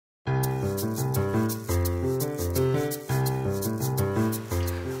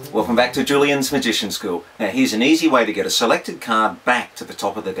Welcome back to Julian's Magician School. Now here's an easy way to get a selected card back to the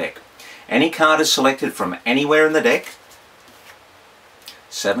top of the deck. Any card is selected from anywhere in the deck,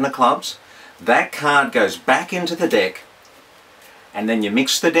 7 of clubs, that card goes back into the deck, and then you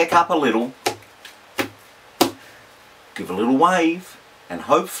mix the deck up a little, give a little wave, and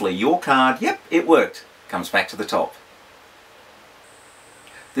hopefully your card, yep, it worked, comes back to the top.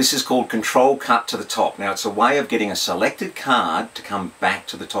 This is called control cut to the top. Now it's a way of getting a selected card to come back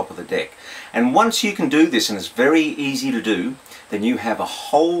to the top of the deck. And once you can do this, and it's very easy to do, then you have a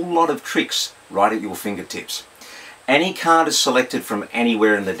whole lot of tricks right at your fingertips. Any card is selected from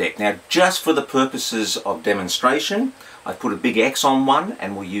anywhere in the deck. Now just for the purposes of demonstration, I've put a big X on one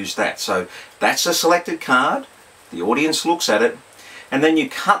and we'll use that. So that's a selected card, the audience looks at it, and then you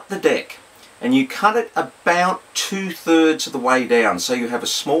cut the deck. And you cut it about 2/3 of the way down, so you have a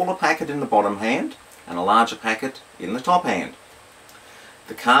smaller packet in the bottom hand and a larger packet in the top hand.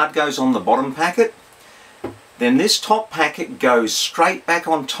 The card goes on the bottom packet, then this top packet goes straight back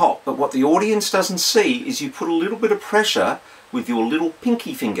on top, but what the audience doesn't see is you put a little bit of pressure with your little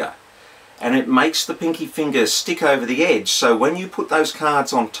pinky finger, and it makes the pinky finger stick over the edge, so when you put those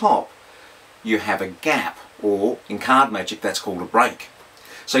cards on top, you have a gap, or in card magic that's called a break.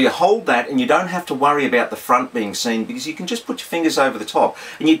 So you hold that and you don't have to worry about the front being seen because you can just put your fingers over the top.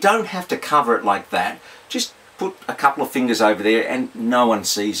 And you don't have to cover it like that. Just put a couple of fingers over there and no one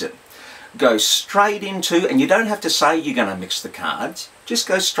sees it. Go straight into, and you don't have to say you're going to mix the cards. Just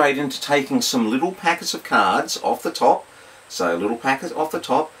go straight into taking some little packets of cards off the top. So little packets off the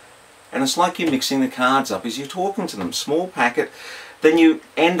top. And it's like you're mixing the cards up as you're talking to them. Small packet. Then you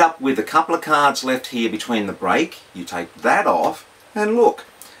end up with a couple of cards left here between the break. You take that off and look.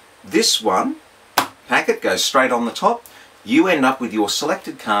 This one packet goes straight on the top. You end up with your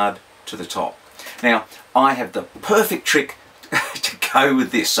selected card to the top. Now I have the perfect trick to go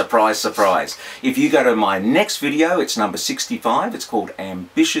with this. Surprise, surprise. If you go to my next video, it's number 65. It's called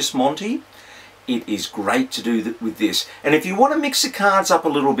Ambitious Monty. It is great to do with this. And if you want to mix the cards up a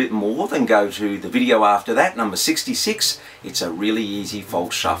little bit more, then go to the video after that, number 66. It's a really easy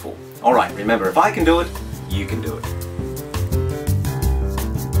false shuffle. Alright, remember, if I can do it, you can do it.